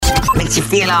Makes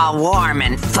you feel all warm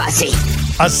and fuzzy.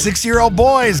 A 6-year-old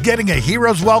boy is getting a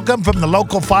hero's welcome from the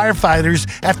local firefighters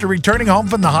after returning home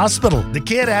from the hospital. The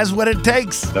kid has what it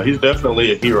takes. He's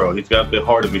definitely a hero. He's got the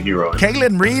heart of a hero.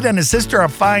 Kaylin Reed and his sister are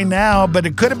fine now, but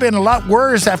it could have been a lot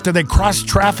worse after they crossed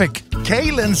traffic.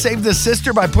 Kaylin saved his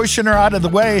sister by pushing her out of the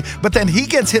way, but then he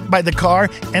gets hit by the car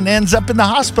and ends up in the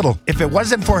hospital. If it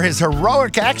wasn't for his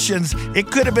heroic actions, it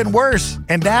could have been worse.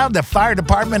 And now the fire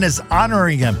department is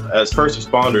honoring him. As first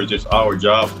responders, it's our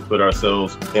job to put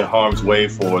ourselves in harm's way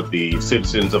for the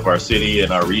citizens of our city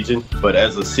and our region. But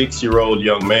as a 6-year-old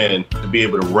young man, to be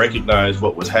able to recognize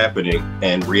what was happening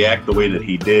and react the way that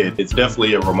he did, it's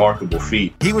definitely a remarkable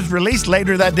feat. He was released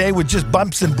later that day with just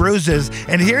bumps and bruises.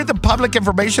 And here the public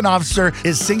information officer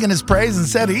is singing his praise and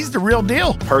said he's the real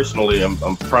deal. Personally,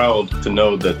 I'm proud to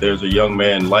know that there's a young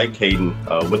man like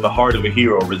Caden with the heart of a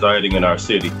hero residing in our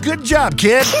city. Good job,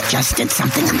 kid. Kid just did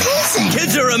something amazing.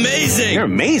 Kids are amazing. You're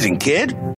amazing, kid.